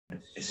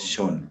as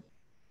shown.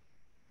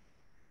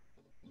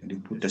 And you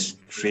put a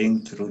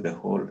string through the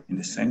hole in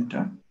the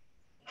center.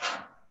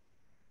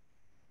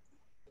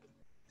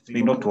 It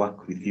may not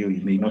work with you.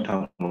 You may not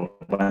have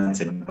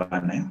Bunsen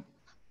burner,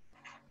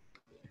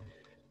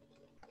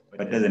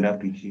 but it doesn't have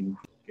to you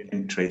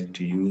can try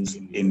to use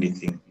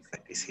anything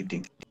that is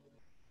heating.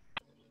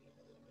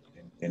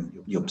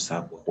 And you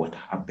observe what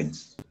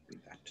happens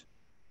with that.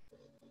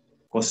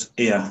 Of course,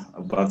 air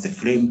above the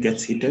flame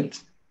gets heated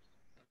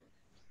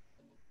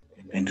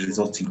and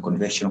results in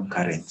convectional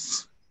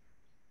currents.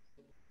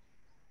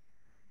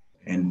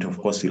 And of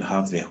course, we'll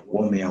have the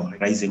warm air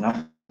rising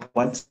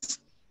upwards,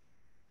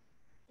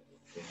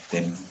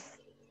 then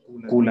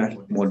cooler,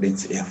 more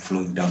dense air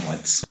flowing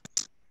downwards.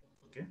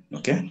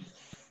 Okay?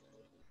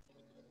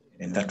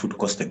 And that would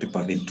cause the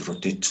paper vein to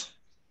rotate.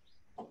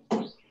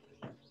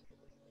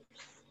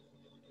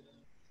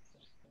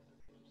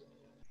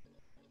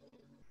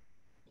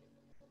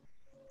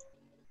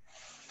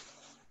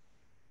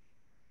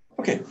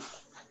 Okay.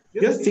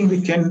 The other thing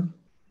we can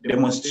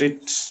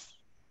demonstrate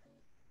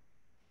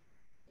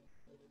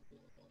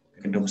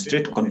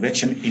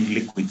convection in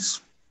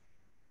liquids.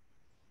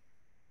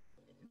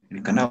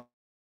 You can have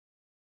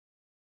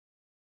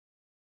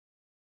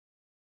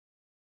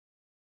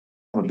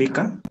a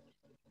beaker,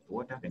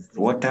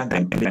 water,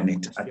 then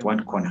planet at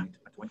one corner,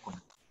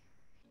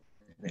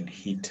 then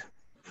heat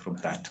from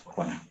that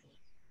corner.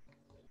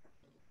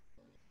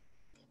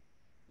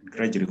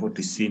 Gradually, what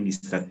is seen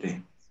is that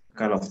the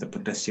color of the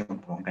potassium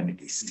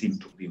permanganate is seen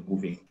to be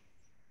moving.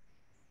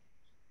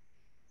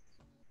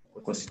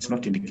 Of course, it's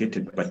not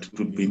indicated, but it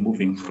would be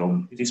moving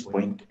from this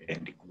point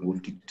and it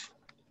would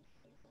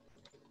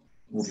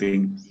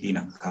moving in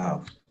a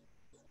curve.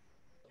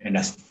 And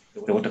as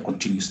the water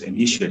continues, and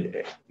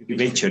usually,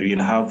 eventually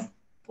you'll have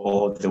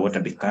all the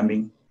water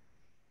becoming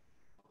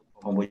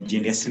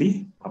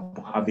homogeneously,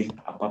 having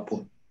a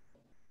purple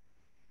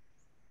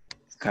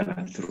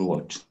color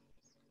throughout.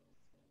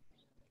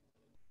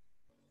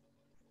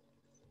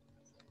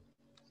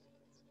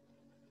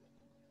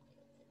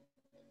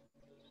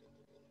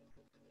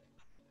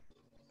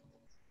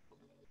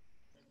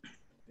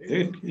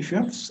 If you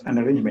have an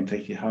arrangement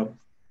like you have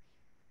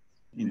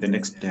in the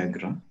next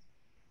diagram,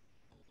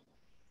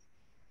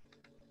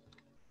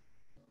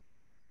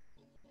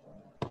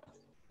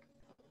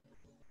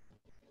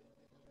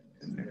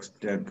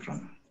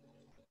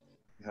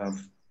 you have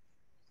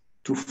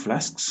two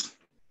flasks.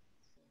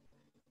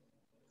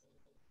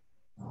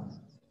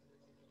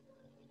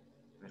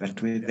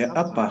 That way, the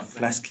upper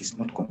flask is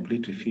not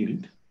completely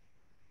filled,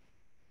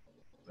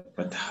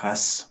 but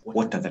has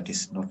water that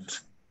is not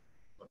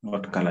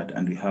colored,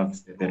 and we have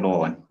the lower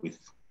one with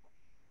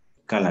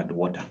colored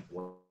water.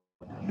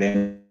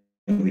 Then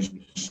we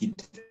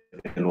heat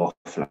the lower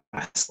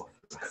flask.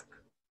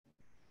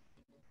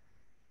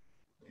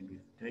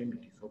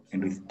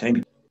 And with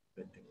time,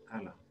 the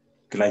color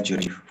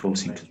gradually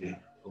flows into the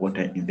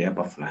water in the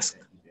upper flask.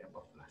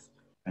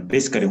 And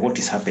basically what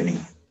is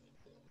happening,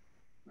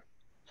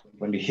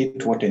 when we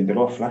heat water in the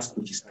lower flask,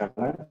 which is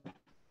colored,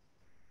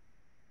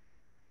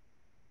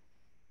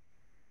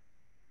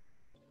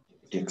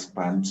 it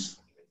expands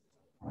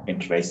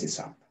and rises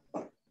up.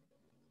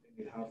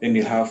 Then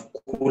you have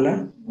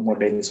cooler, more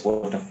dense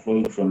water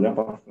flowing from the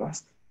upper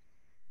flask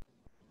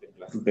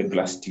to the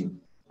glass tube.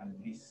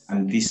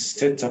 And this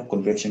sets up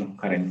convectional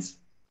currents.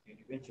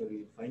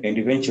 And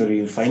eventually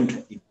you'll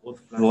find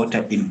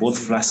water in both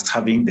flasks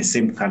having the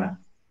same color.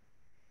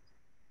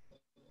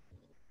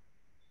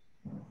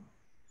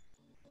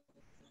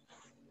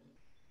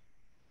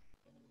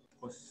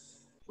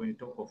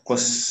 Of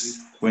course,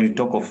 when you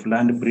talk of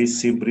land breeze,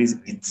 sea breeze,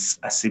 it's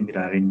a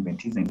similar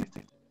arrangement, isn't it?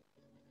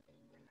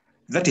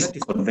 That is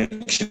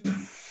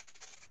convection.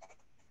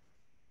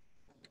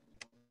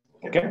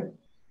 Okay?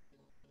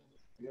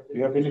 Do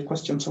you have any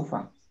questions so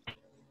far?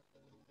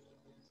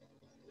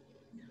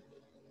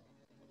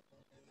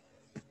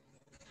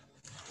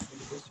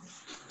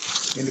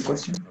 Any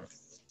question?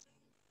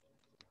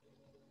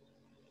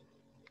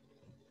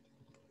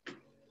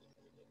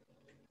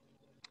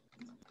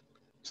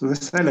 So the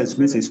silence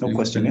means there's no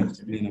question. Yeah?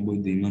 Explain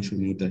about the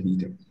immersion water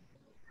heater.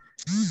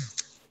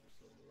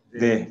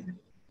 The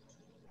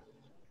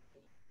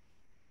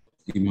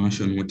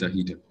immersion water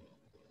heater.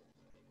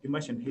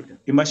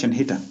 Immersion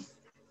heater.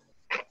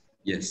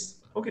 Yes.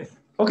 Okay.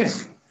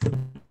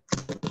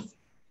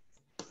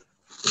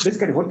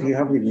 Basically, what we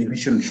have with the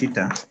immersion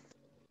heater,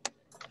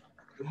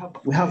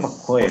 we have a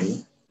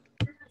coil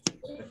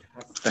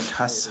that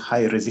has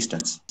high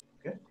resistance.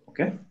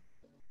 Okay.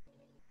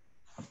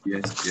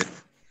 Yes.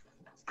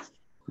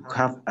 We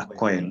have a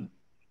coil,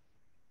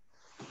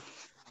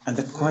 and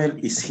the coil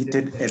is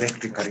heated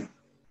electrically.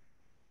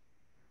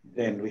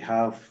 Then we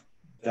have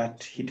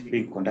that heat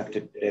being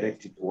conducted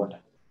directly to water.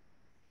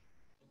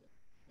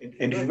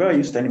 And if you've ever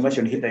used an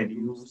immersion heater and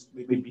you use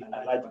maybe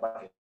a large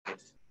bucket,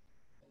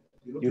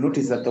 you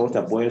notice that the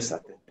water boils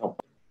at the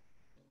top,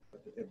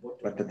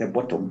 but at the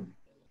bottom,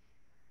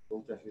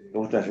 the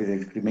water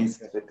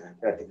remains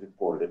relatively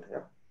cold.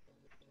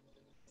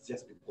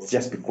 It's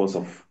just because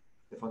of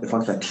the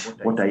fact that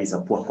water is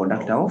a poor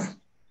conductor of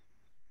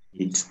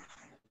heat.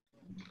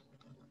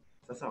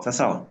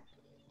 Sawa?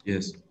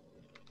 Yes.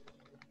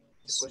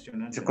 Is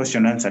the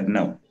question answered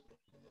now?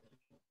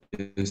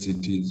 Yes,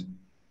 it is.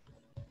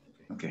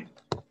 Okay.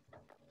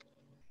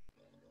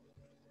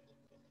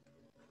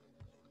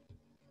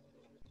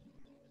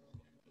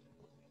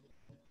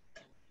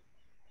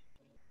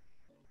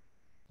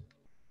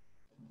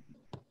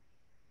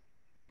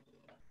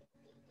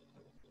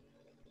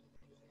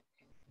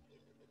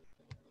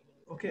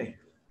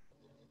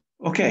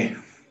 Okay.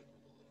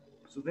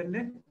 So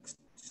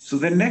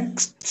the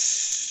next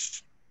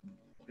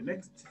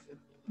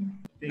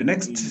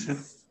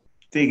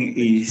thing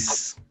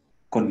is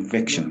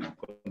convection.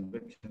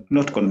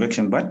 Not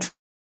convection, but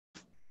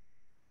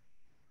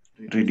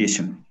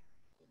radiation.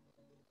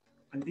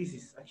 And this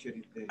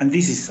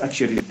is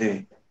actually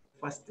the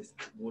fastest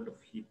mode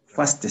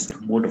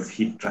of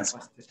heat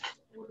transfer.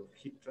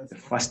 The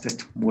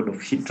fastest mode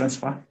of heat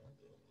transfer,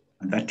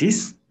 and that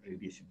is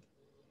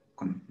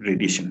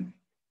radiation.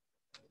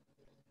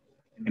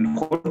 And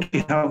what we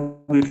have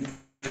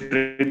with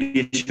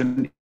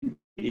radiation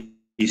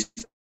is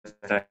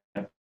that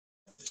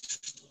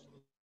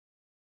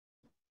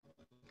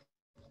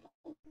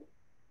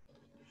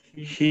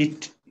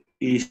heat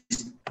is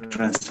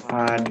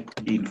transferred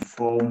in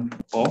form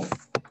of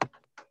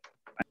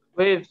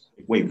wave.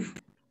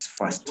 It's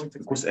fast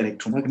because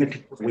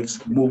electromagnetic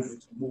waves move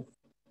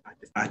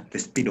at the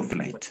speed of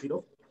light.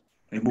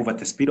 They move at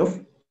the speed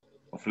of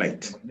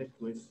light.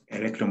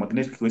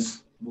 Electromagnetic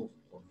waves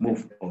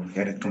move, or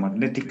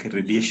electromagnetic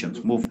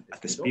radiations move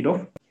at the speed of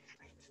light.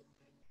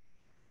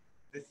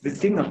 The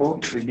thing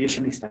about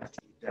radiation is that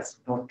it does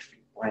not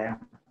require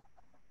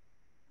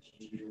a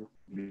material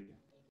medium.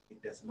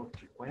 It does not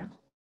require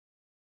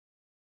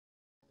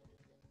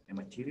a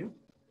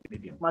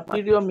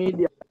material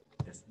medium.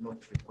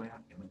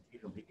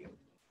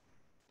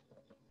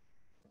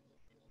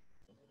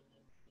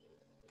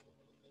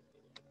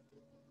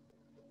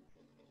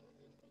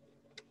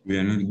 We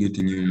are not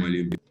getting you,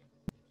 Malim.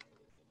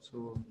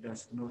 So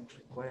does not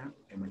require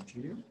a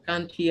material.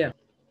 Can't hear.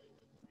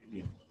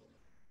 Medium.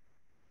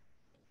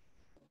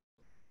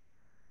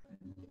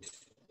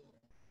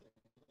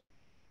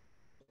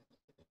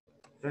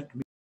 That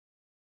means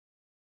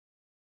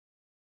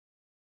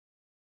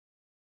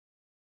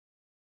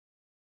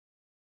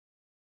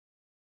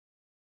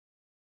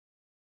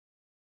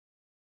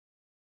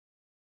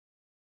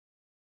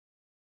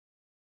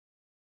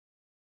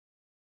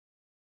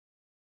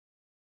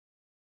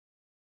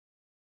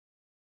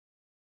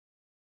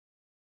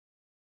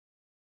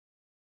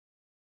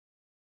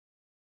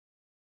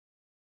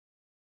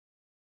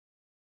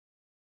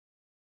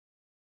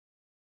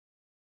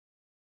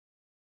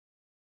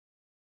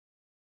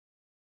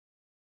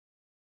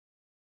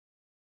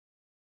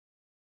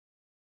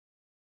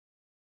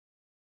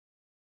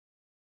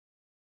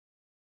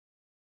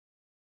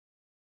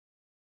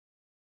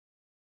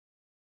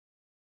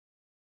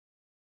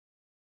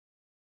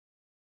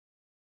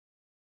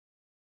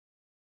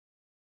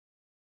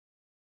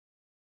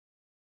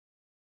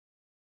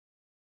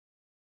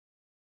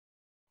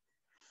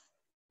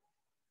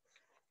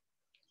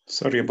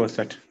sorry about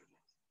that.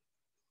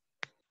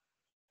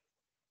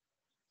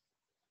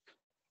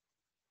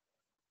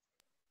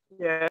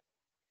 Yeah.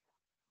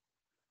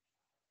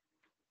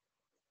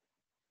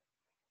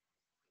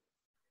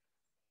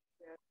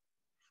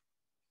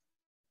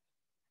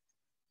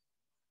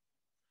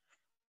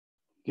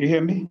 Do you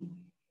hear me?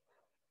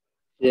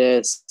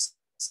 Yes.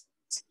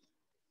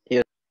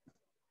 Yes.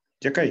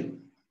 Jakai?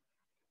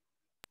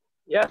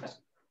 Yes.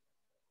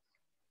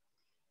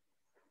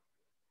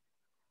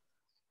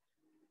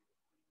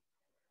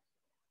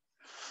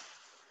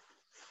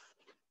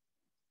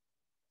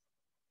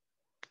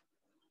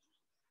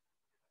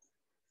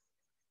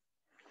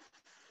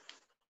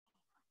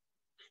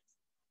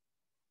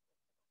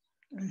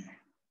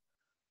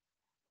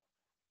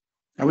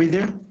 Are we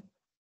there?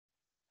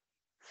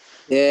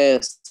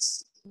 Yes.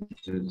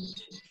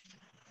 Yes.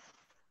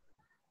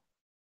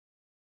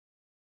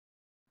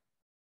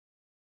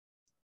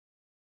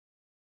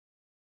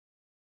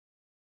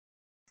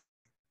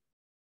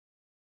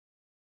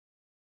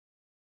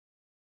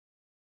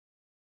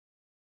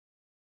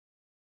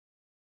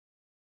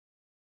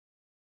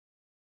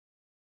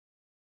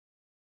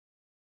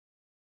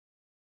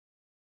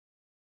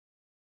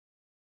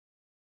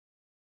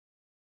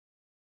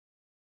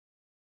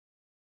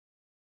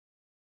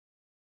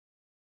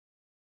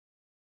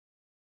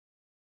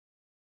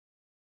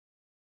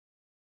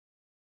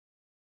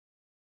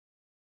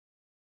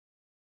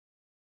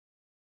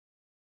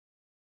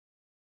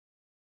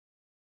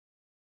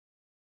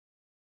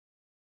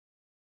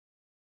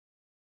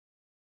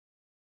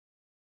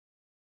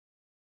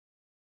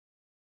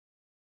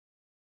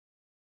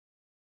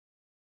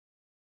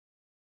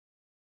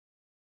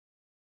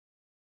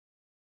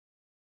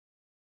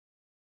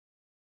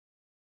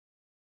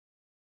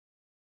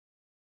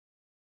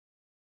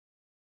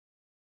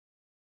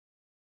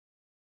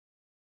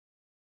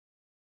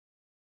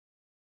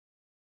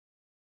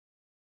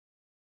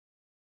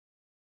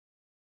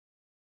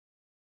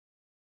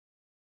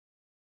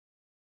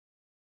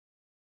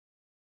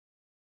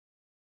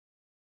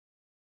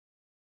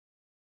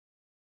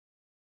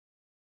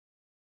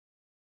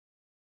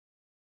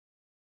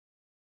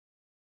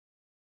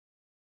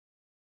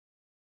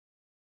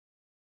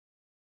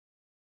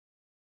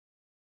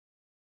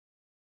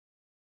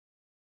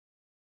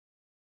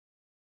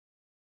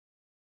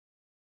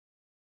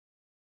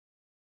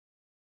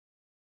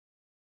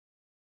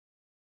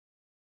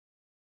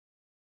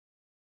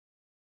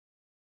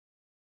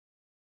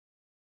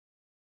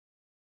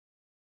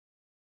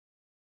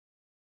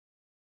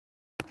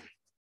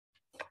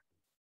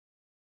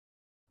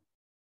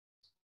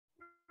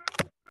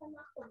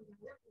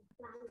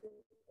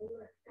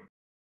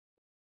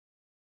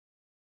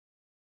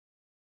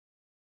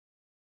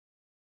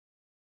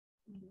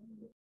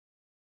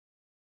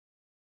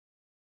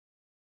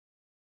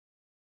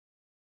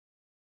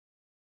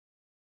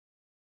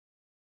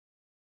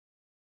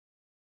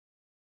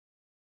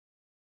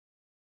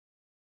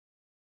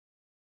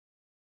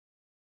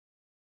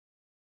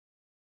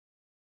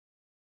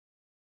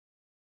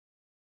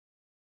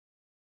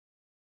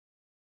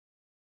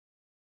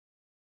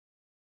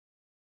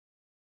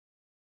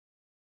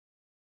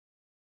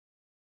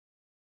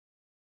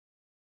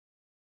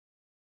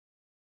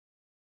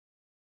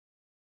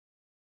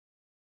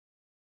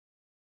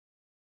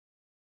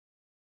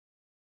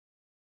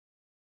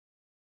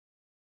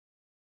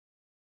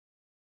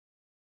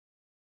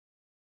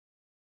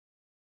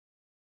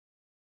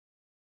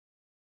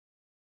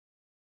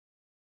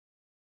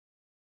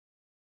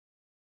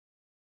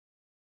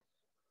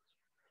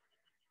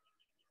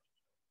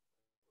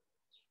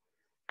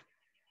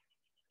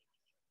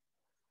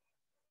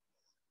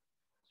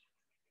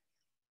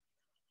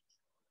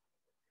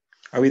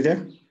 Are we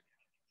there?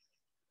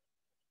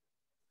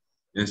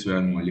 Yes, we are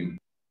Mwalimu.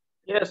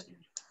 Yes.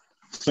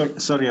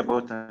 Sorry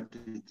about that.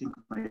 I think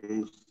my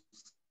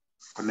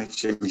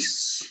connection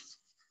is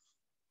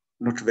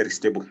not very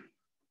stable.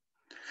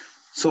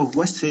 So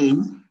we're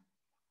saying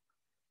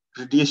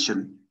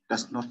radiation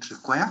does not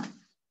require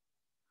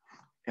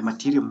a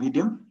material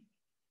medium,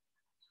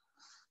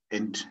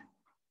 and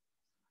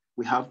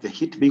we have the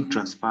heat being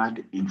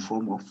transferred in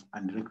form of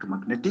an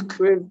electromagnetic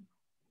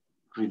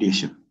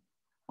radiation,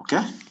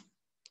 okay?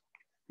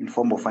 In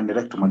form of an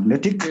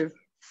electromagnetic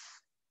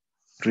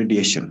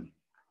radiation.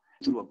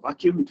 Through a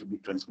vacuum, it will be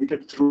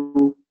transmitted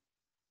through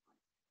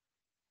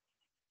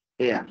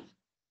air.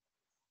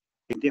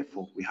 And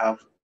therefore, we have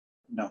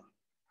now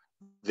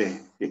the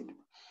heat.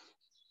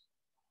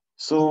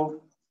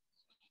 So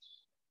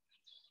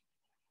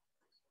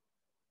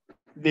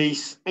there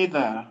is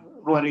either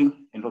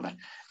lowering and all that.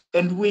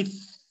 And with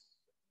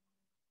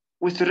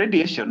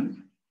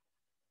radiation,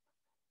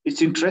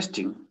 it's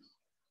interesting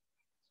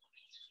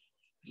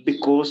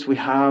because we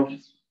have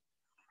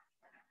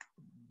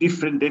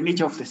the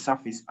nature of the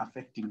surface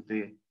affecting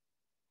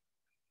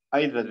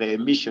either the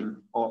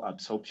emission or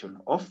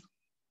absorption of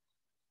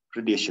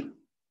radiation.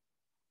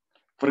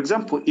 For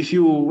example, if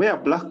you wear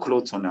black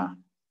clothes on a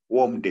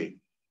warm day,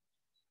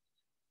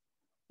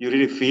 you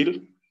really feel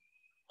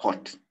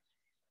hot.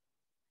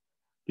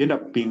 You end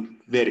up being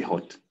very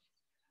hot.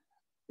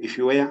 If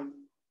you wear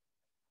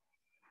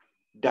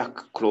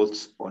dark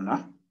clothes on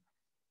a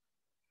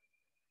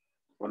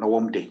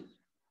warm day.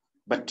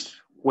 But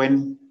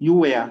when you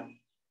wear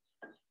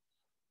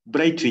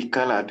brightly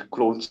colored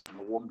clothes on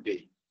a warm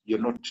day, you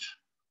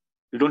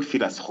don't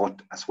feel as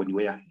hot as when you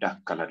wear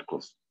dark colored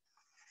clothes.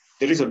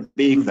 The reason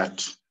being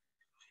that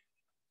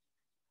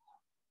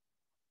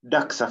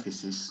dark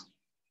surfaces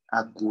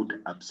are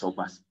good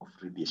absorbers of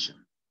radiation.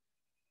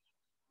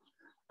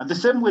 And the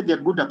same way they're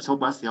good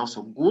absorbers, they're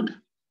also good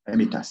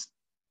emitters.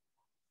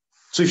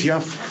 So if you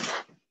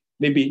have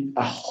maybe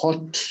a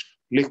hot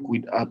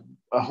liquid,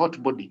 a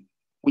hot body,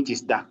 which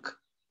is dark,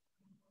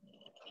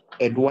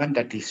 and one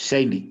that is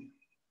shiny,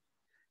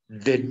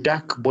 the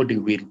dark body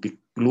will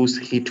lose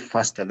heat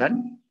faster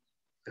than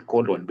the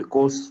cold one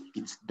because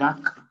it's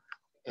dark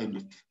and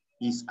it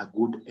is a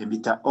good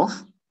emitter of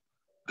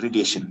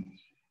radiation.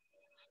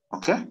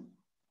 Okay?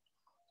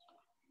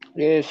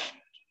 Yes.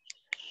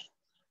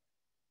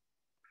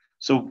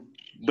 So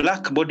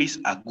black bodies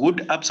are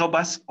good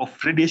absorbers of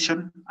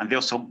radiation and they're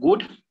also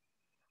good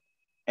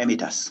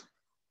emitters.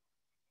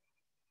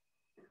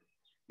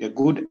 They're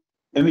good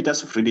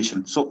emitters of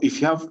radiation. So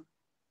if you have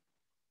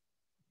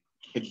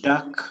a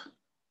dark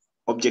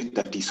object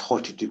that is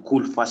hot, it will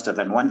cool faster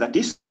than one that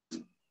is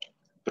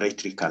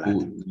brightly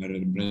colored.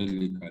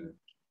 Brightly colored.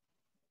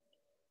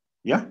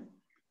 Yeah?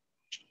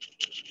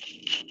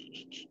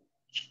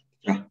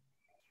 Yeah.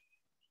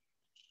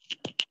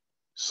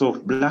 So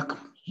black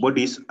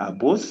bodies are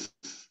both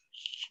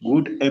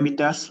good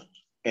emitters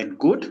and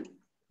good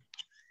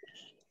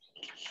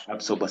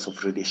absorbers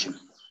of radiation.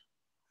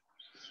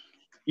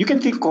 You can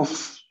think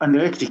of an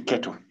electric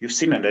kettle. You've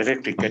seen an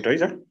electric kettle,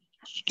 is it?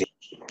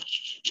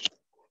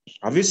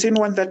 Have you seen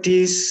one that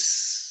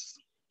is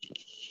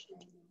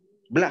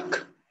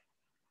black?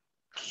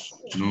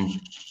 No.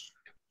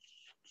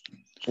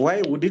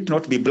 Why would it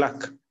not be black?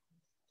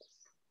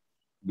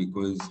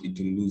 Because it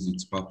will lose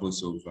its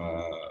purpose of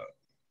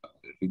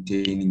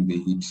retaining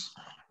the heat.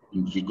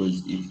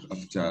 Because if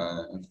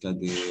after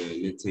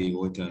the, let's say,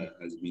 water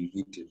has been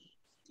heated,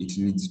 it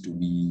needs to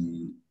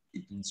be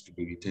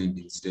retained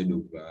instead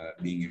of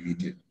being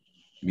emitted.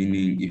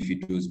 Meaning, if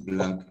it was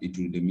black, it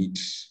will emit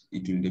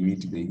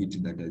the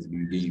heat that has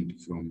been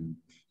gained from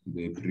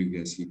the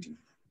previous heating.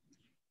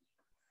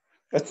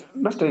 That's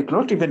not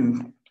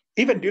even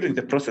during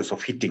the process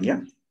of heating,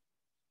 yeah?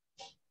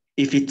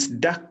 If it's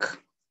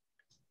dark,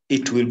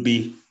 it will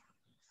be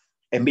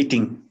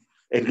emitting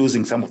and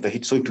losing some of the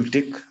heat. So it will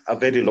take a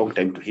very long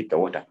time to heat the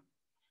water.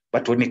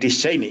 But when it is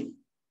shiny,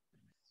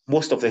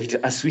 most of the heat,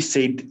 as we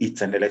said,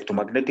 it's an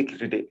electromagnetic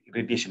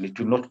radiation. It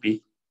will not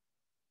be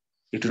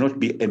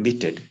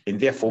emitted, and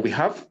therefore we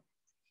have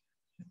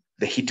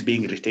the heat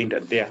being retained,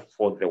 and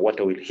therefore the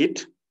water will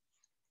heat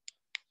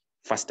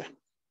faster.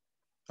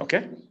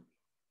 Okay?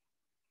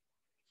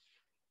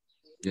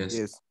 Yes.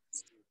 Yes.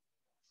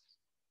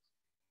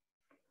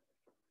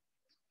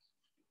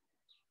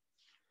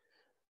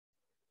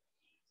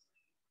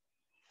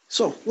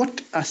 So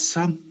what are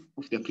some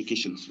of the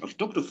applications? I've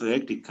talked of the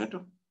electric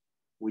kettle,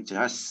 which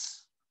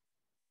has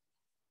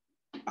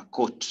a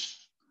coat,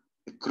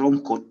 a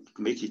chrome coat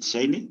to make it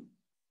shiny,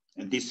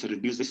 and this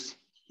reduces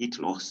heat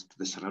loss to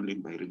the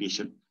surrounding by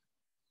radiation.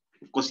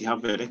 Of course, you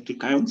have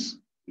electric ions,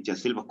 which are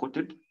silver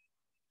coated,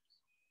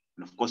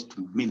 and of course,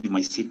 to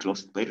minimize heat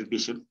loss by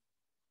radiation.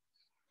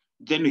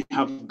 Then we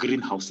have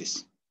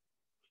greenhouses.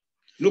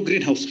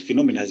 Greenhouse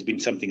phenomenon has been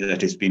something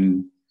that has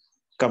become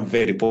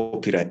very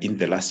popular in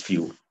the last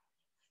few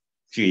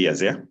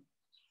years, yeah?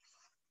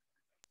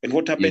 And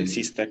what happens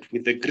is that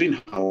with the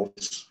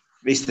greenhouse,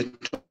 there's the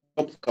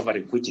top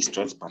covering, which is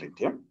transparent,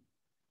 yeah?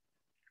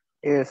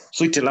 Yes.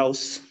 So it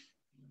allows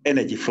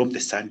energy from the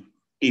sun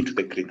into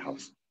the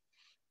greenhouse.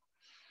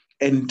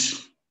 And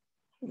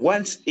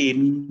once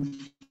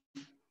in,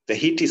 the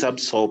heat is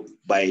absorbed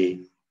by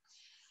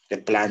the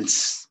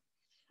plants,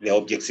 the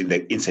objects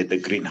inside the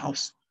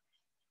greenhouse.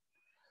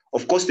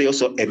 Of course, they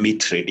also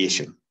emit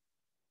radiation.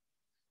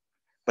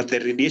 But the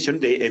radiation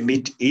they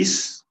emit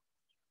is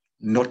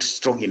not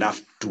strong enough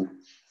to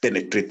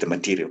penetrate the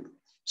material.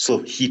 So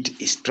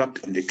heat is trapped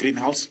in the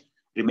greenhouse,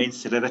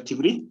 remains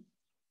relatively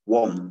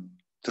warm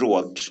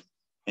throughout.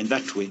 And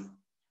that way,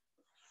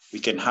 we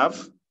can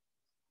have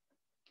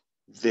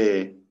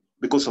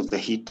because of the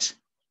heat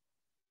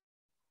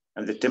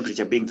and the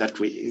temperature being that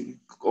way,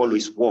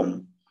 always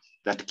warm,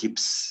 that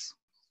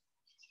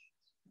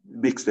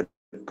makes the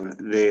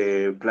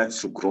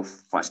plants to grow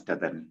faster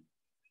than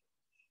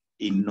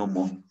in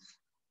normal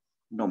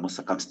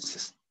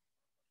circumstances.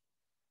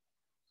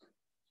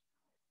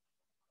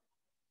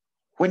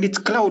 When it's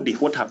cloudy,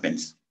 what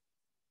happens?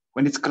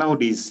 When it's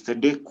cloudy, is the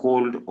day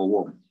cold or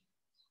warm?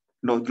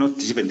 No, not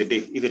even the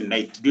day, even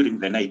night, during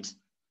the night.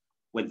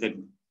 When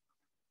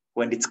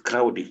it's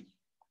cloudy,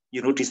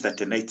 you notice that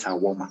the nights are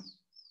warmer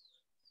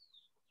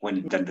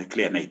than the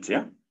clear nights,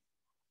 yeah?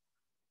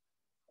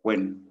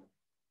 When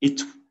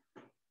it's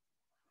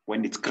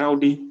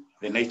cloudy,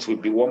 the nights will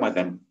be warmer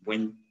than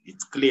when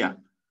it's clear,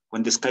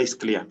 when the sky is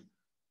clear,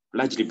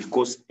 largely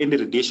because any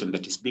radiation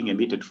that is being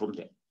emitted from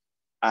the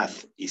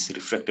Earth is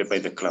reflected by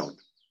the cloud.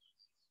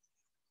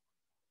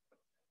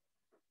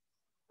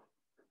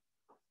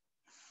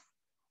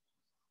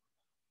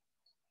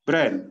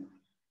 Brian,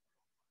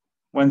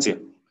 Wanzia.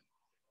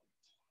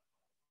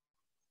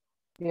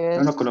 Yes.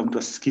 Naona kuna mtu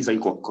asikiza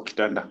yuko kwa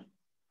kitanda.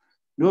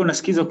 Wewe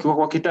unasikiza ukiwa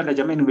kwa kitanda,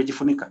 jamani,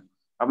 umejifunika?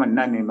 Ama ni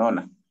nani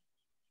nimeona?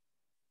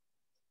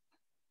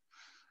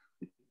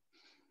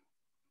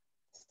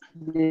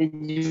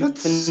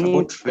 That's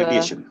about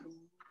radiation.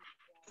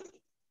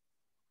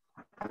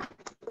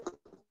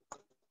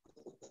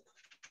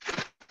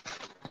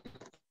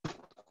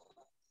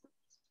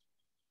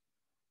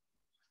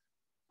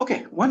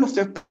 Okay, one of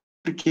the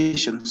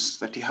applications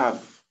that you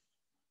have,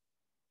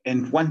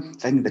 and one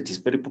thing that is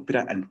very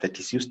popular and that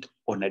is used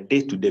on a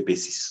day-to-day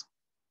basis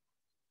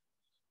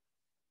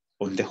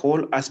on the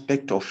whole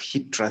aspect of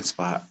heat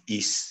transfer,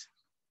 is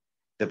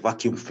the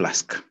vacuum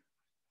flask.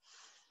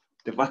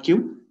 The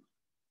vacuum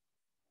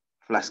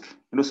flask.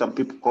 Some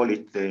people call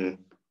it the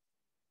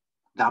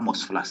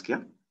thermos flask,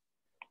 yeah?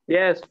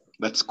 Yes.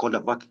 It's called a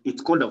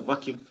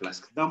vacuum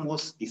flask.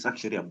 Thermos is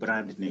actually a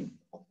brand name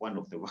of one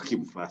of the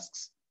vacuum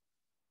flasks.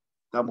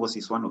 Thermos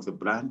is one of the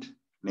brand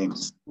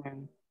names.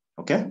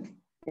 Okay?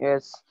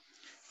 Yes.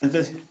 And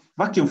the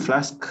vacuum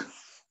flask,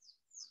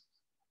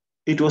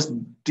 it was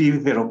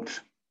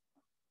developed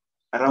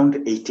around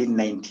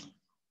 1890.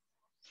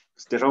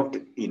 It's developed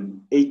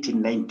in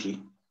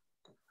 1890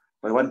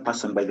 by one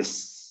person by the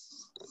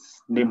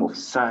name of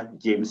Sir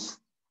James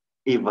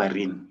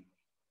Averin.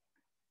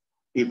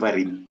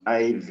 Averin,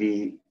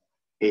 I-V-A-R-I-N.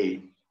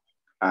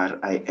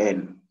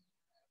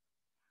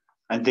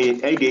 And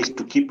the idea is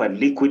to keep a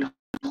liquid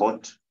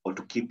hot or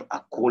to keep a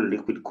cold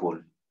liquid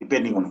cold,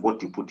 depending on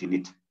what you put in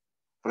it.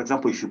 For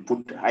example, if you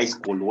put ice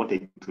cold water,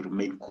 it will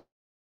remain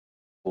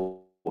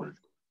cold.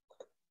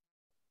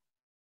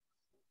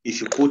 If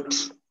you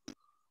put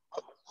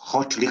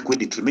hot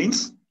liquid, it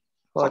remains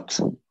hot.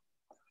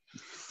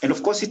 And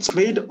of course, it's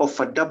made of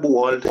a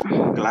double-walled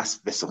glass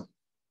vessel.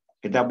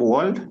 A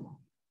double-walled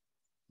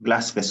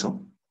glass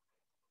vessel.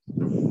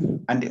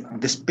 And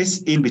the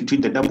space in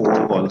between the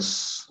double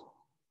walls,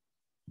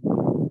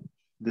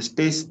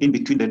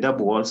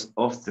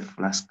 of the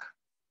flask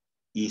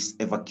is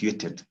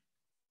evacuated.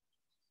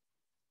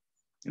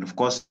 And of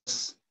course,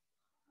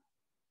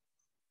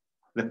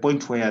 the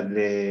point where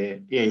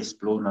the air is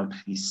blown out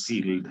is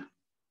sealed.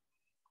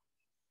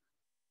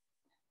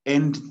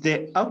 And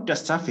the outer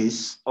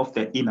surface of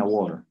the inner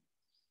wall,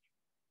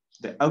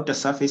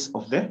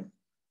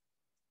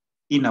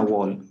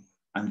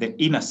 and the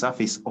inner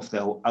surface of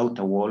the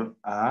outer wall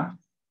are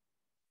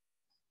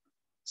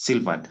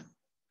silvered.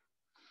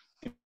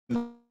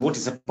 What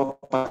is the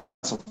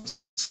purpose of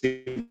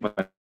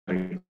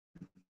silvering?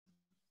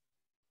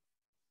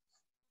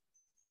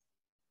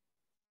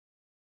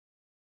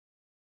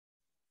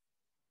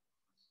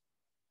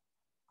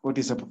 What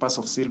is the purpose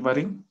of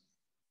silvering?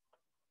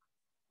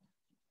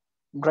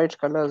 Bright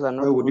colors are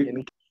Why not would good it?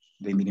 emitted.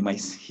 They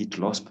minimize heat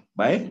loss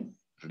by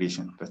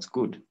radiation. That's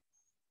good.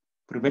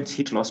 Prevents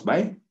heat loss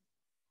by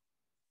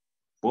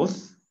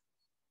both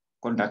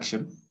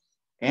conduction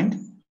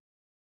and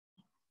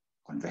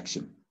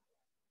convection.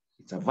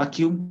 It's a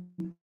vacuum.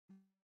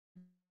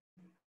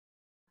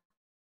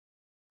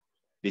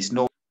 There's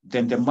no,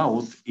 then the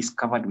mouth is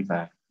covered with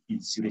an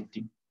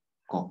insulating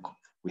cork.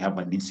 We have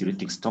an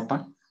insulating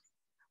stopper,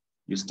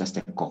 use just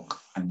a cork.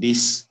 And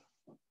this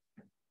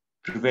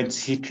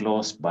prevents heat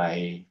loss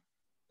by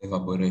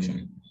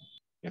Evaporation.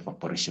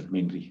 evaporation,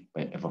 mainly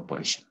by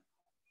evaporation.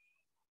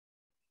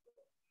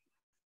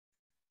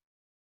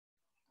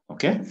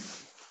 Okay?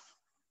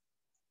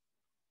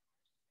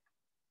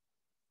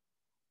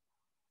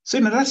 So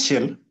in a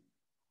nutshell,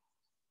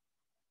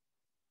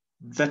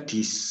 that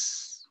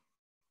is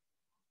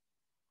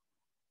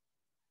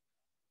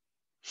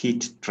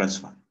heat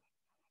transfer.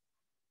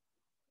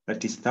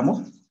 That is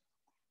thermal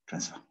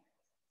transfer.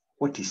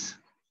 What is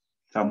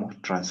thermal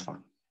transfer?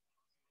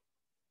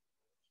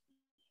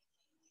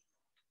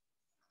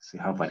 So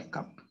you have a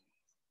recap.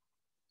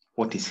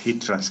 What is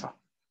heat transfer?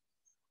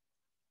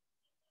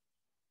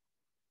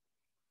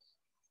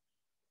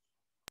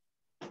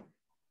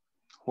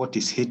 What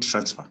is heat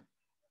transfer?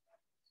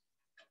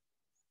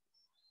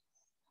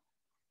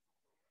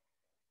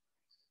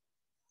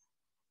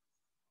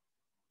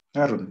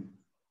 Aaron,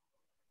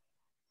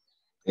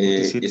 what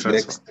is heat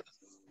transfer?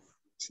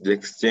 It's the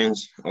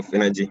exchange of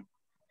energy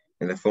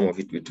in the form of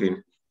heat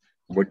between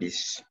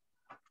bodies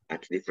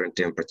at different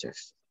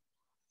temperatures.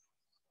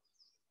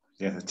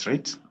 Yeah, that's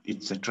right.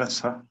 It's a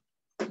transfer,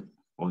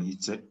 or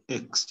it's an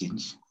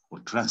exchange or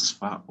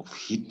transfer of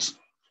heat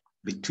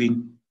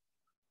between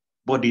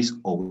bodies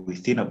or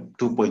within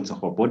 2 points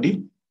of a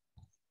body.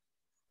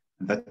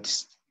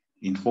 That's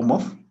in form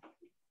of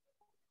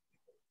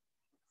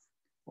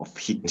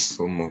heat. In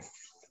form of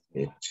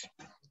heat.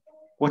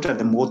 What are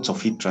the modes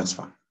of heat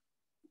transfer?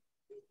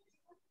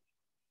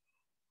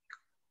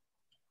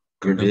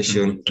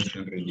 Radiation.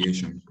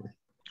 Radiation.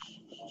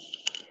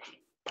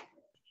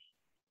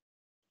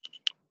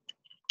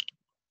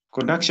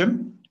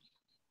 Conduction,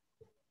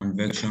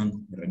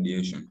 Convection,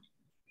 radiation.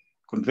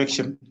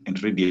 convection,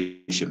 and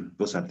radiation.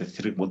 Those are the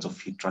 3 modes of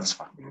heat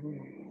transfer.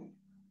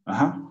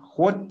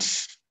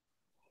 What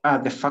are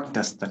the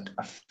factors that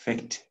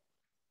affect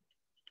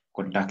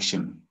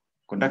conduction?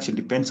 Conduction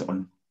depends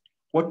on,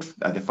 what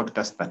are the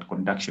factors that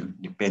conduction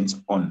depends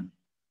on?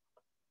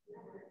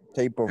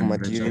 Type of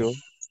material.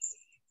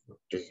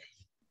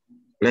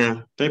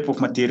 Yeah. Type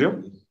of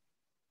material.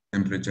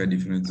 Temperature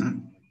difference.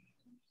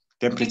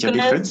 Temperature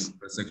difference.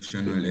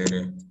 Cross-sectional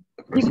area.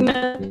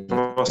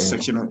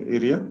 Cross-sectional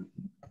area.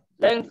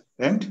 Length.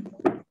 And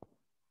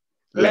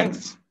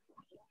length.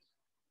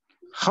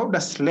 How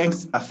does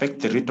length affect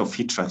the rate of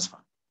heat transfer?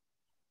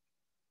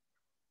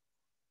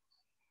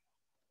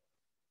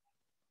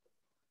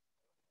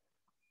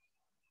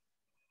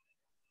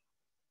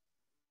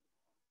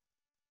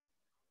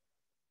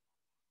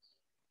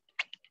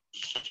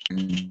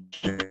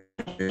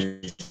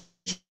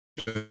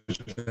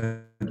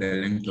 The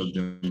length of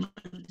the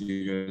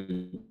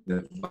material,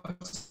 the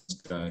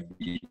faster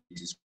it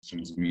is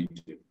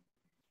transmitted.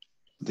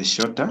 The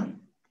shorter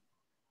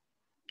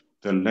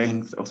the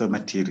length of the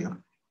material,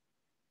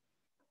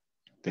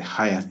 the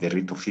higher the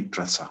rate of heat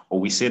transfer. Or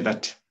we say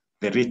that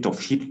the rate of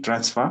heat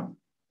transfer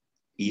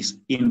is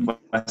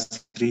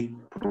inversely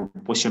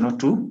proportional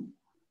to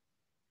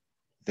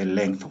the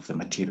length of the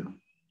material.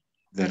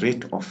 The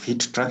rate of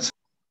heat transfer,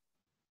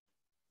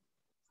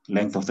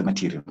 length of the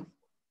material.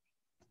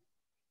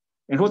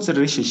 And what's the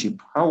relationship?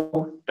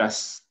 How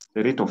does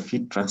the rate of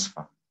heat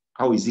transfer,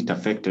 how is it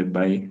affected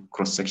by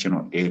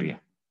cross-sectional area?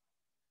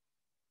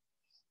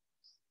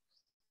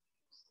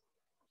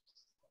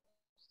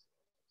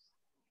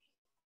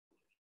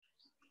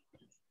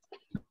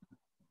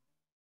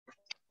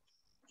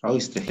 How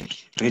is the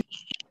rate?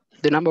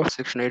 The number of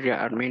section area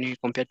are many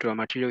compared to a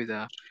material with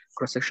a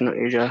cross-sectional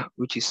area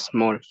which is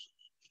small.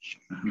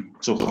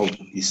 So how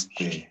is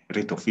the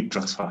rate of heat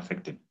transfer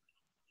affected?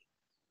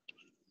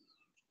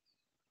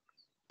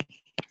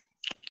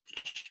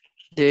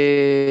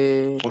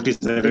 What is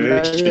the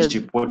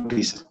relationship? What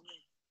is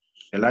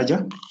the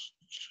larger?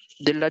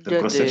 The larger the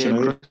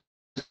cross-sectional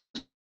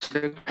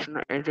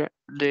area,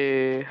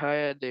 the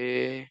higher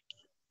the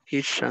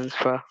heat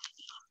transfer.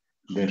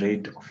 The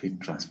rate of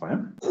heat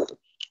transfer.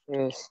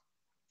 Yes.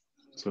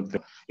 So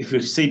if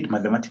you say it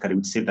mathematically,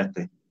 we say that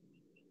the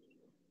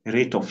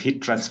rate of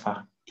heat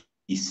transfer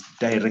is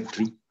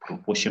directly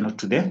proportional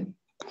to the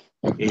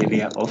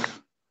area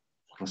of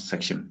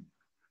cross-section.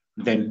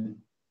 Then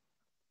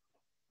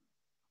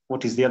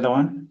what is the other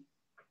one?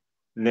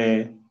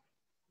 The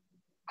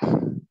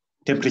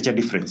temperature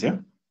difference, yeah?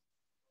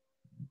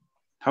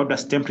 How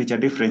does temperature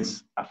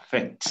difference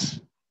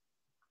affect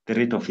the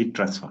rate of heat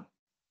transfer?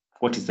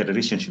 What is the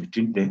relationship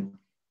between the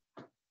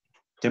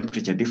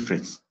temperature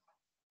difference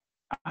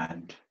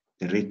and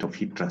the rate of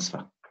heat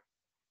transfer?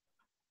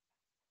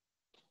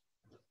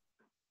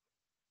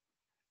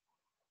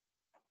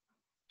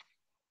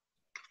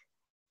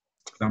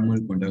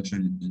 Thermal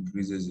conduction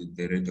increases with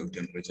the rate of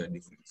temperature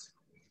difference.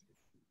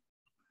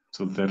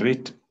 So the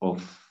rate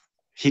of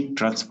heat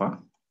transfer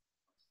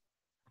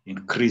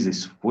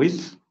increases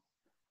with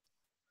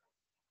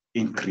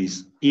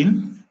increase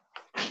in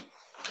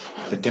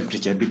the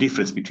temperature, the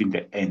difference between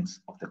the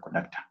ends of the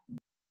conductor.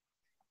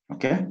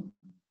 Okay?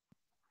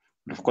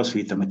 And of course,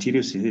 with the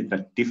materials, is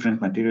that different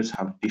materials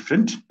have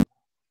different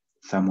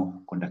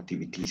thermal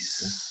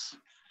conductivities.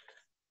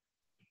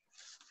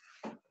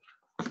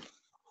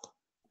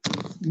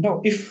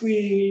 Now, if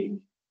we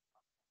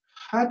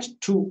had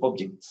two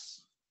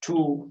objects,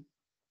 two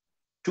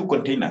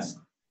containers,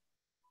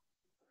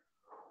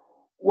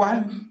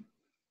 one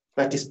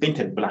that is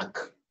painted black,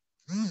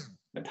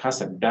 that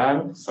has a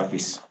dull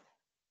surface,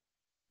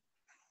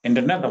 and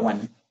another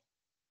one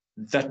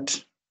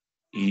that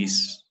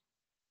is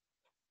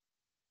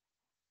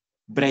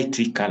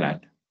brightly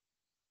colored,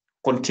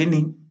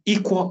 containing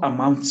equal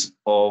amounts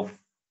of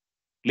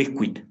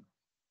liquid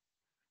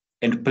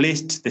and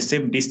placed the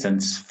same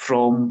distance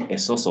from a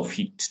source of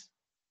heat.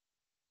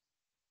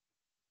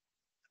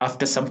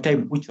 After some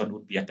time, which one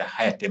would be at a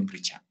higher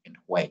temperature and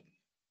why?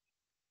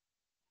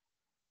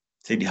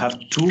 So you have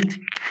two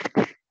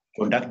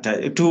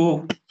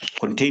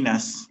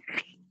containers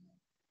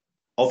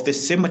of the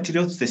same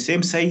materials, the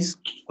same size,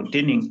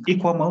 containing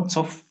equal amounts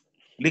of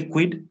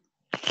liquid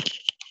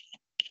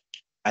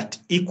at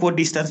equal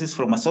distances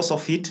from a source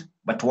of heat,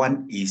 but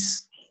one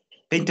is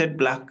painted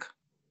black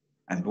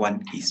and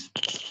one is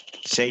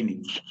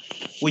shiny.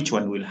 Which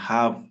one will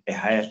have a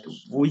higher,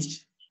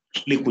 which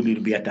liquid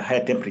will be at a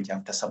higher temperature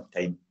after some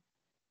time,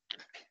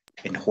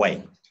 and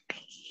why?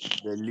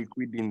 The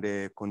liquid in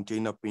the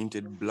container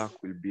painted black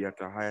will be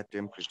at a higher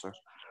temperature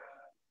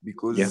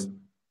because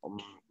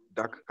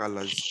dark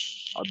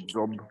colors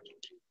absorb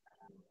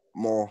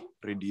more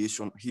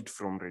radiation, heat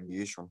from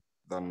radiation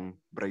than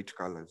bright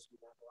colors.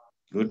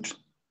 Good.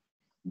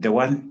 The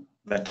one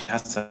that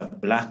has a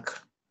black,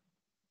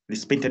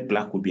 this painted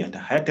black will be at a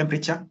higher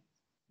temperature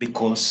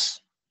because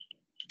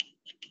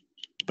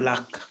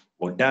black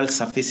or dull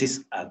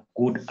surfaces are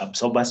good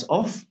absorbers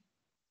of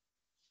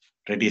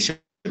radiation.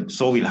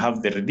 So we'll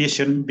have the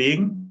radiation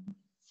being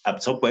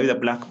absorbed by the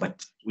black,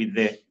 but with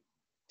the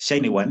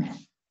shiny one,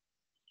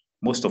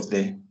 most of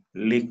the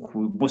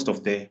liquid, most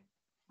of the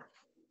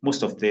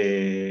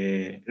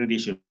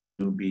radiation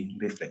will be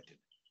reflected.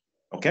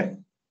 Okay.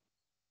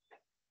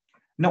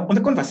 Now, on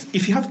the converse,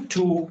 if you have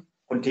two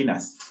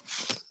containers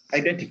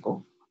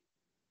identical,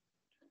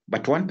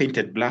 but one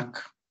painted black,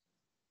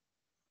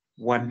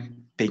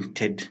 one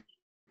painted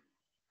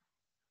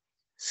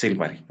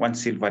silvery,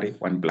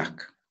 one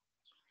black,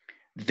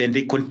 then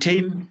they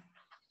contain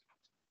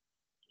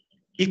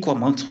equal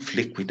amounts of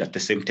liquid at the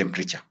same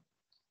temperature.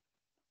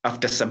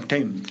 After some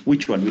time,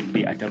 which one will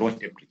be at a lower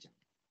temperature?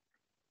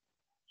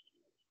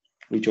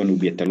 Which one will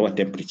be at a lower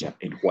temperature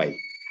and why?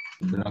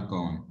 Black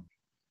one.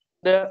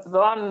 The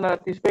one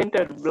that is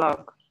painted black.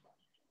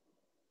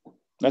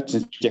 That's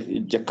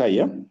Jakai,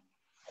 yeah?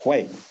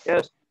 Why?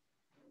 Yes.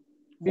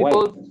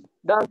 Because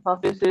dark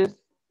surfaces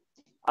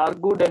are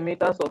good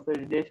emitters of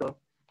radiation.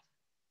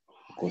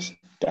 Because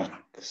dark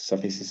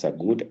surfaces are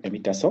good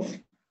emitters of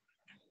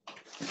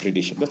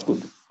radiation. That's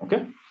good.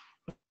 Okay.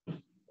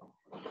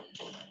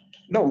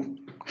 Now,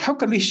 how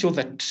can we show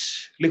that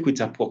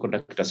liquids are poor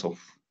conductors of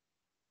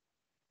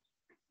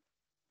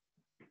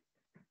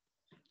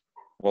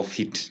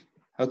heat?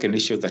 How can we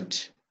show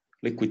that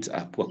liquids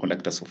are poor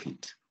conductors of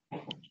heat?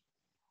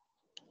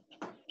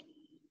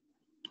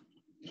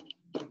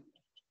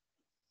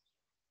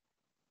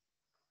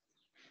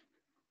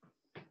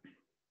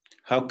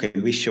 How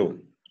can we show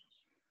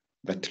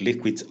that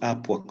liquids are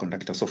poor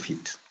conductors of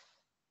heat?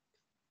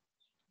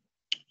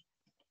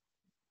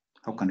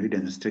 How can we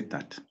demonstrate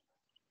that?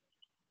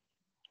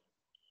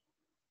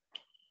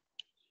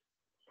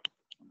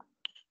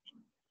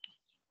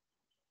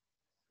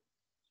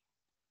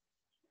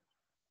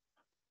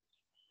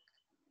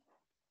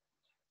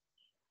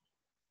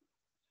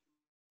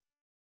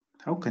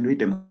 How can we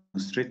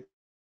demonstrate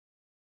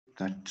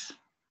that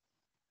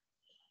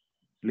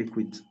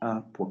liquids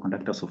are poor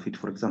conductors of heat?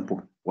 For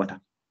example,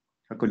 water.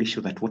 How can we show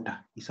that water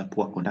is a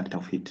poor conductor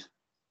of heat?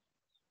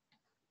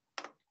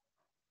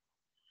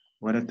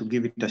 Want to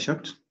give it a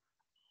shot?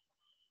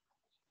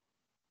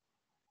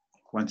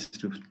 Wants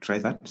to try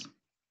that?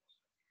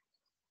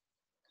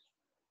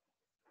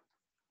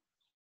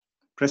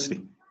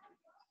 Presley.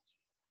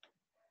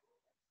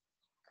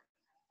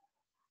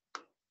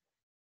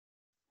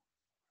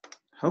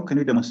 How can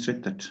we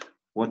demonstrate that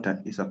water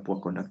is a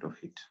poor conductor of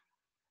heat?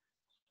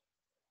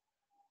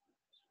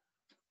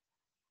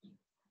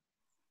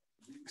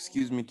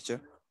 Excuse me,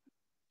 teacher.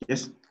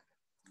 Yes.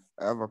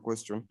 I have a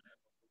question.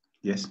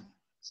 Yes.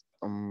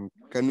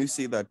 can we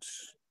say that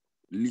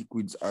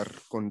liquids are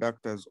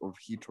conductors of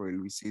heat, while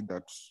we say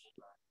that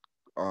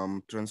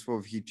transfer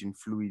of heat in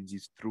fluids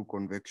is through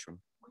convection?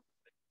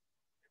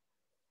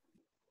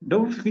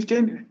 No, we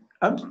can.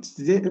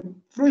 The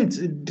fluids,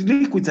 the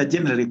liquids are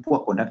generally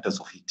poor conductors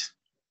of heat.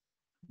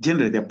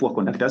 Generally, they're poor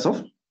conductors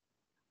of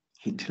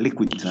heat.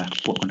 Liquids are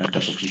poor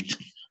conductors of heat.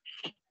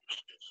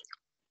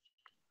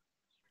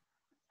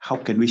 How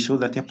can we show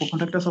that they're poor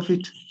conductors of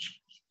heat?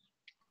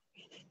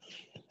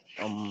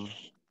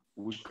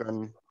 We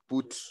can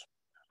put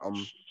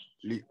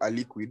a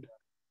liquid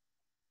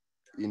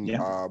in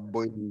a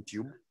boiling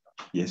tube.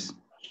 Yes.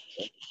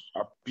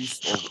 A piece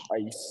of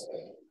ice.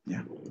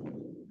 Yeah.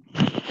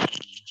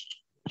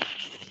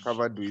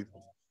 Covered with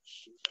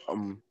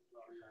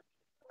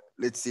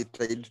let's say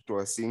tied to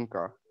a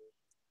sinker.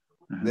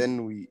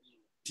 Then we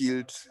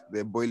tilt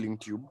the boiling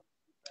tube.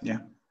 Yeah.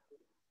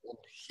 And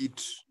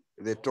hit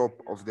the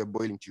top of the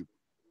boiling tube.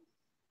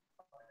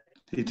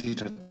 Hit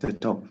it at the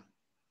top.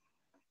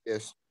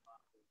 Yes.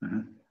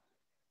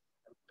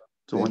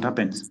 So then what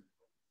happens?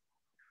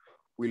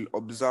 We'll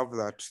observe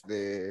that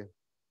the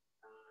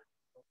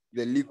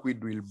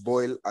liquid will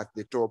boil at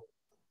the top.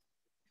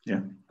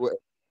 Yeah.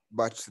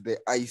 But the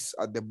ice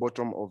at the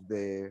bottom of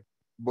the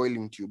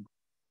boiling tube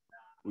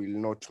will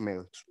not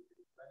melt.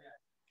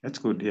 That's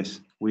good,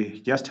 yes.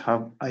 We just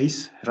have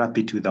ice, wrap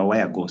it with a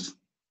wire gauze.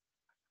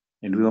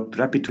 And we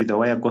wrap it with a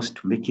wire gauze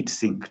to make it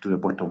sink to the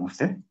bottom of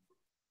the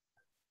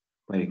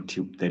boiling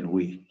tube. Then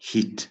we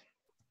heat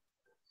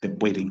the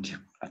boiling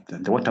tube.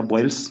 And the water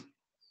boils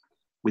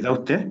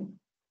without the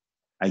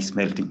ice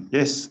melting.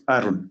 Yes,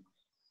 Aaron.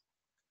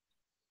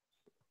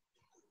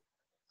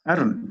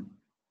 Aaron.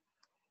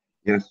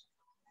 Yes.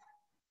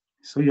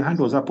 So your hand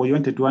was up, or you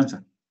wanted to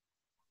answer?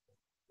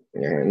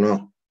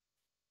 No.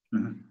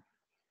 You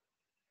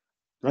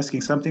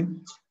asking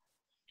something?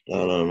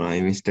 No. I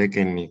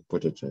mistakenly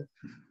put it.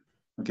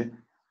 Okay.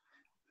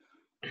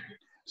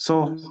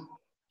 So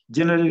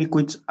generally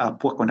liquids are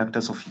poor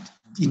conductors of heat.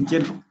 In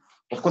general,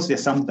 of course,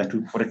 there's some that,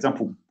 for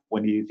example,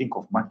 when you think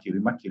of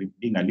mercury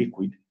being a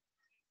liquid,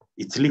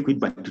 it's liquid,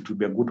 but it will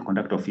be a good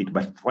conductor of heat.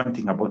 But one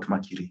thing about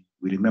mercury,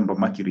 we remember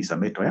mercury is a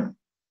metal, yeah?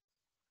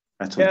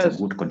 That's why it's a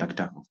good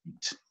conductor of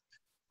heat.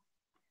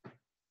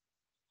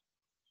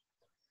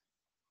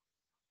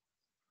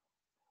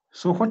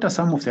 So what are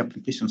some of the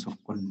applications of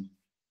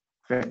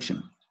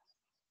convection?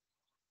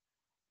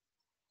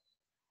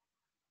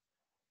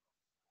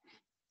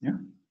 Yeah.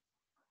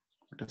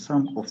 What are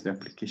some of the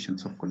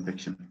applications of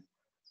convection?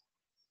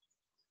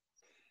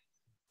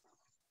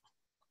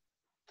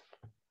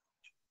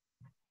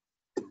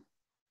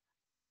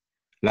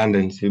 Land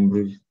and sea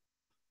breeze.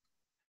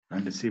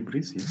 Land and sea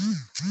breeze, yes.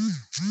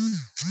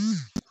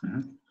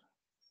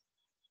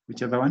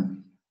 Which other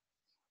one?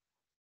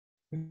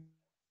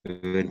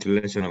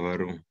 Ventilation of a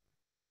room.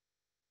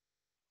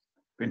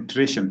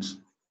 Ventilations.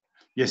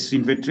 Yes,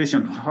 in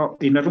ventilation, how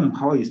in a room,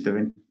 how is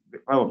the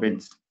power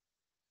vents?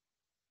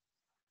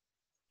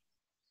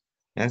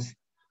 Yes.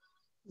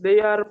 They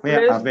are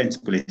Where are vents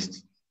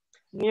placed?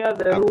 Near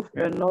the roof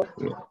and not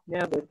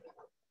near the.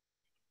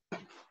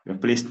 They're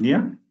placed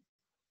near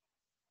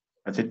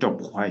at the top.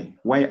 Why?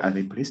 Why are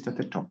they placed at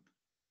the top?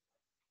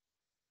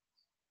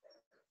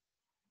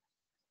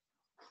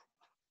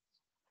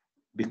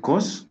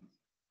 Because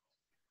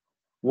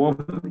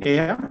warm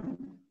air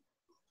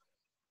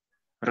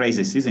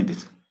rises, isn't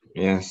it?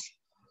 Yes.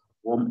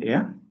 Warm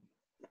air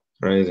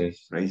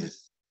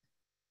rises.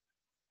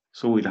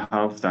 So we'll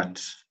have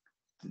that,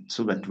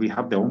 so that we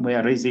have the warm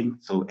air rising,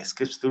 so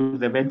escapes through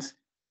the vents.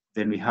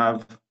 Then we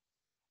have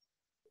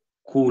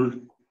cool,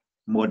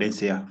 more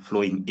dense air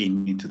flowing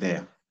into the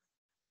air.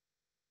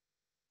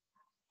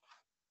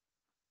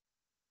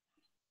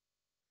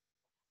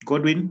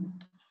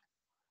 Godwin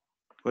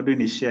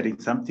is sharing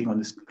something on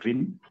the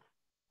screen.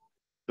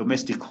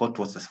 Domestic hot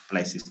water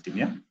supply system,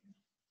 yeah?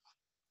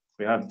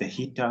 We have the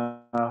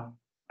heater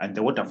and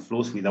the water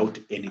flows without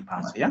any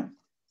pump, yeah?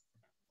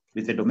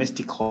 With the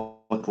domestic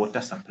hot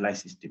water supply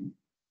system,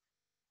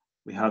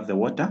 we have the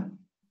water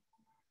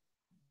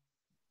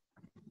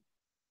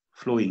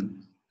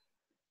flowing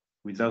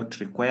without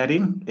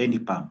requiring any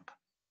pump.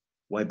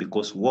 Why?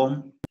 Because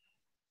warm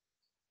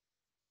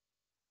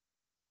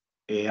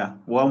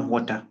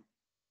water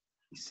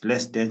is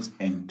less dense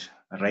and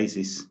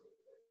rises.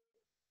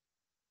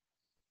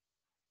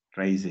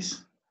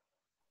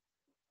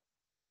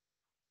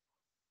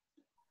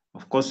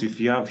 Of course, if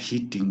you have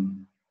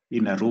heating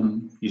in a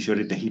room,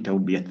 usually the heater will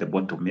be at the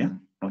bottom, yeah,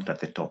 not at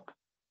the top.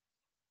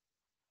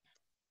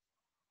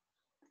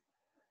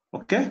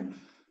 Okay?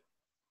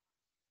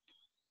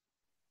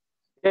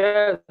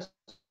 Yes.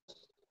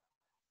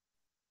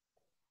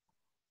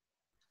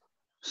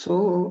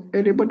 So,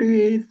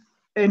 anybody,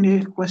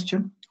 any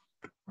question?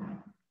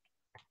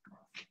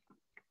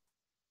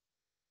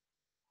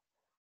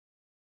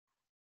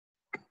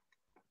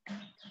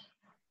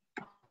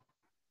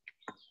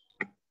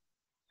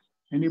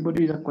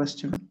 Anybody with a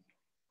question?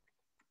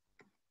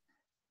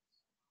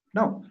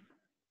 No.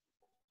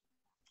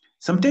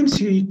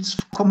 Sometimes it's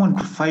common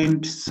to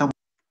find some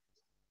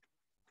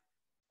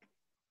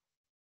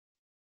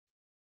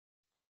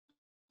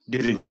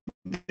during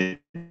the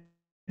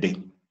day,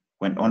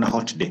 when on a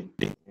hot day.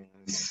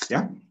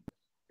 Yeah.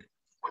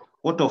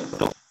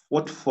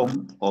 What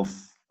form of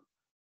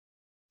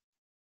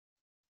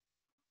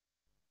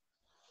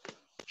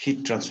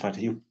heat transfer are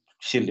you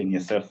shielding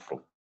yourself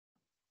from?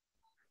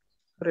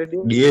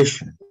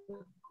 Radiation.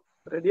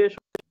 Radiation.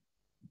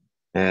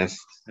 Yes.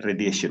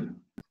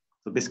 Radiation.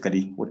 So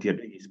basically, what you're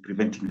doing is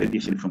preventing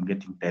radiation from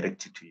getting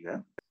directed to you.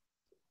 Yeah?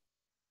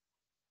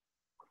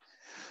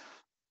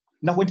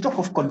 Now, when we talk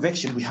of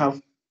convection, we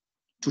have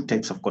two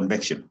types of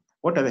convection.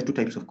 What are the two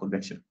types of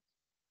convection?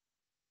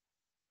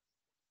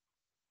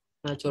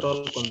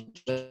 Natural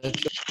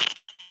convection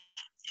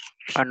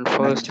and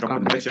forced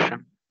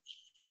convection.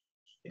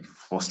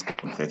 Forced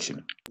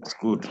convection. That's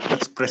good.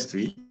 That's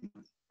Presley.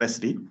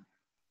 Presley.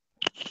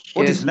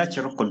 What is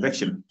natural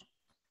convection?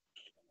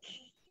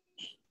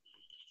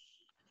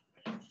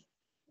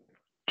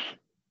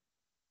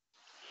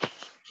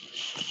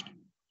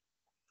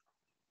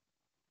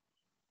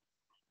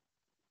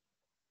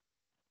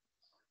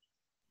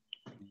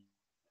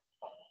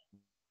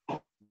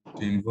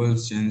 It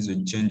involves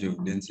change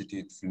of density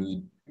of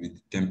fluid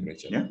with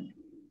temperature. Yeah.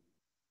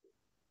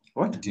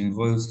 What? It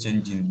involves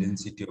change in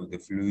density of the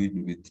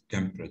fluid with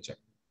temperature.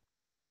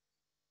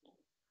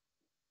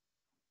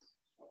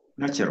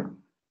 Natural.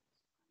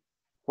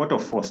 What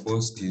of forced?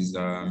 Forced is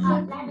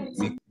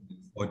mixing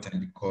hot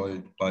and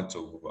cold parts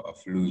of a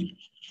fluid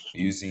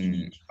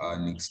using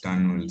an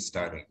external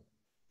stirring.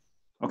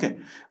 Okay.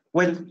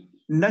 Well,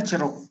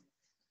 natural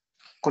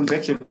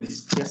convection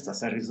is just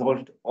as a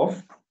result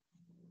of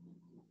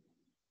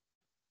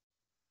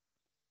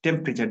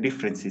temperature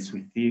differences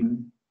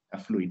within a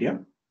fluid, yeah?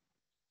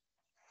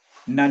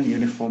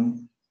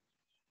 Non-uniform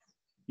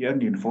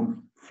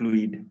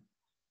fluid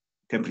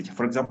temperature.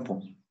 For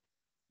example,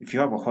 if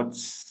you have a hot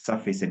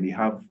surface and you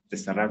have the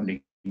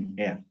surrounding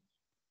air,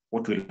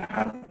 what will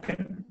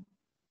happen?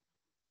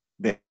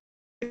 The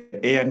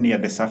air near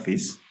the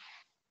surface,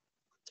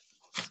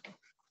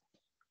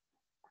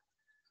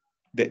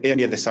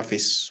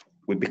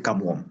 will become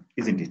warm,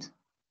 isn't it?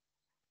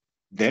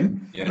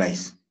 Then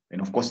rise. And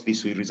of course,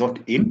 this will result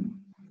in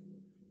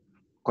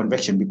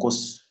convection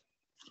because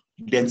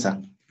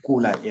denser,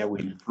 cooler air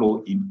will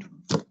flow in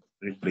to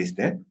replace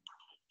the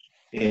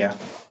air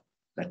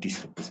that is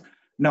replaced.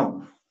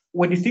 Now,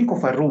 when you think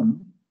of a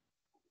room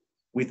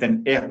with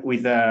an air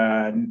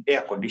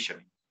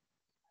conditioning,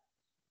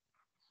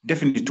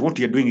 definitely what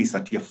you're doing is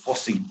that you're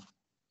forcing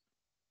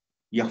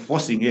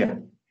air,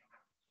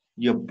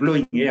 you're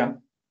blowing air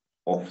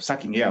or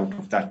sucking air out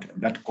of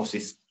that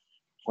causes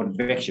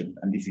convection,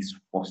 and this is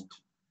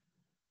forced.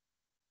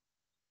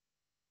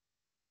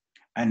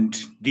 And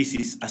this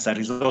is as a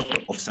result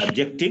of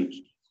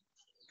subjecting.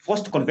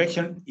 Forced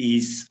convection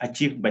is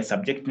achieved by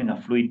subjecting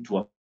a fluid to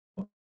a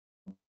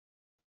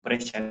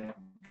pressure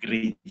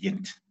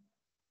gradient.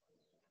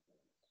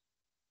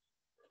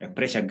 A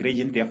pressure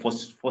gradient, therefore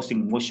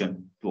forcing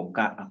motion to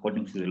occur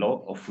according to the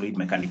law of fluid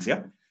mechanics.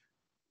 Yeah?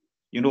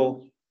 You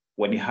know,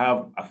 when you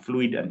have a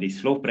fluid and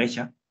there's low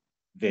pressure,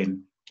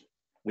 then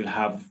we'll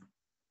have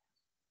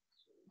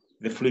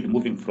the fluid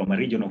moving from a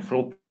region of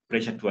low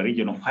pressure to a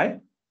region of high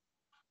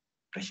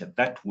pressure.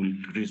 That will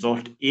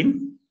result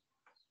in.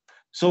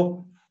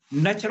 So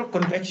natural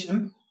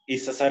convection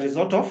is as a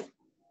result of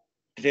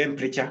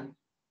temperature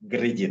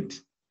gradient,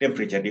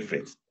 temperature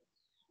difference,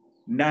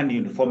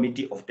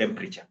 non-uniformity of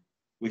temperature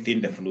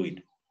within the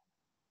fluid.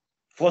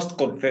 Forced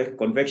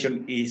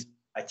convection is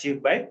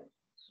achieved by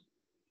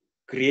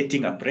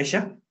creating a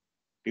pressure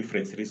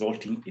difference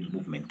resulting in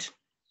movement.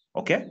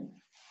 Okay?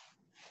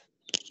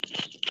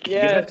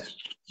 Yes.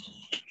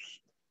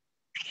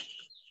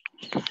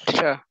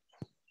 Sure.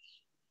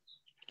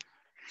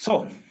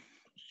 So,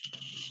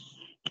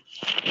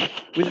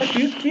 with that,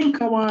 do you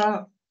think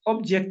our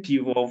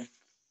objective of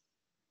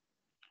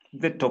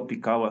the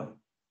topic are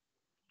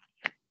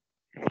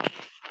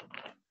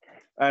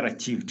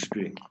achieved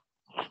today?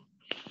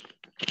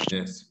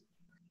 Yes.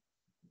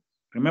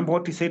 Remember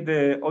what we said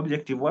the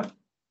objective was?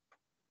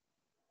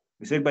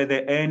 We said by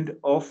the end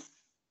of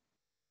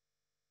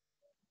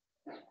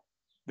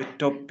the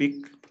topic,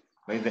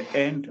 by the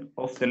end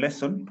of the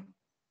lesson,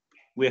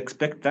 we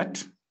expect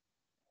that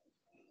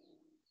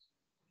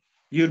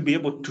you'll be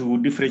able to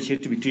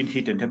differentiate between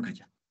heat and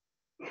temperature.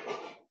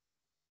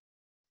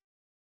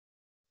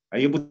 Are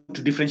you able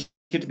to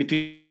differentiate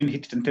between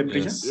heat and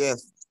temperature? Yes.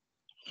 Yes.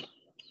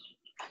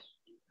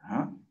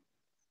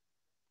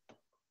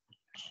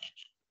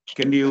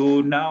 Can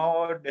you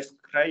now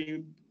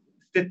state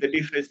the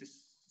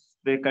differences?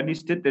 Can you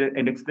state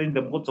and explain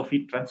the modes of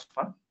heat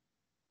transfer?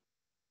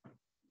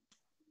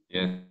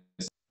 Yes.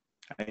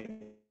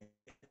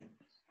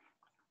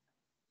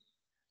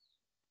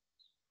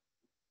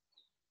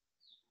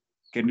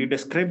 Can you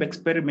describe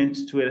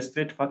experiments to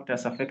illustrate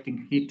factors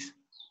affecting heat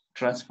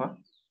transfer?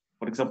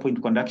 For example, in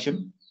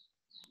conduction,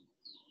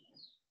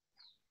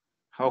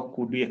 how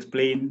could we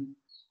explain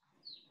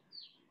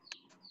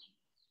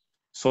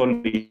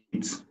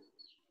solids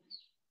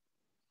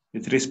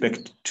with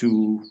respect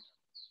to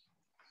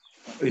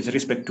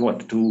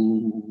what?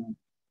 To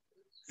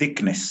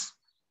thickness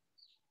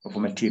of a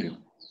material.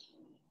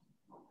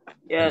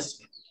 Yes.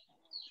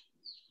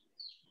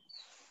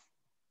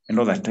 I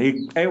know that.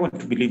 I want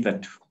to believe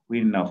that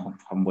we now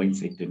have humble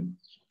insight and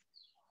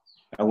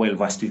are well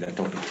versed with the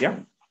topic. Yeah.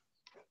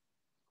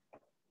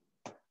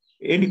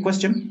 Any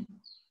question?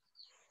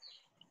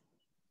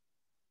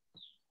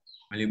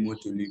 Alim, what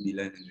will we be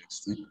learning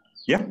next week?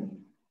 Yeah.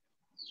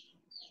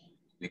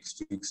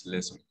 Next week's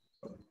lesson.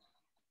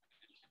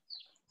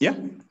 Yeah.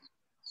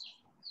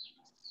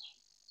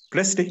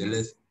 Presley.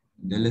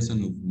 The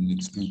lesson of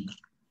next week.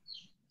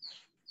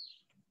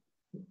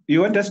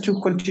 You want us to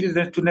continue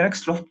to the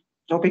next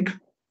topic?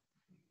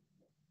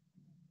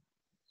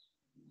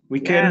 We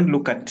can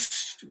look at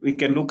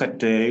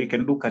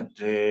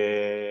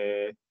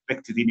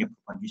rectilinear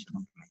propagation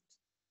of light.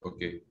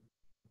 Okay.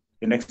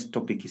 The next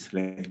topic is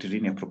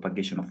rectilinear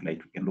propagation of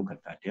light. We can look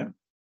at that, yeah.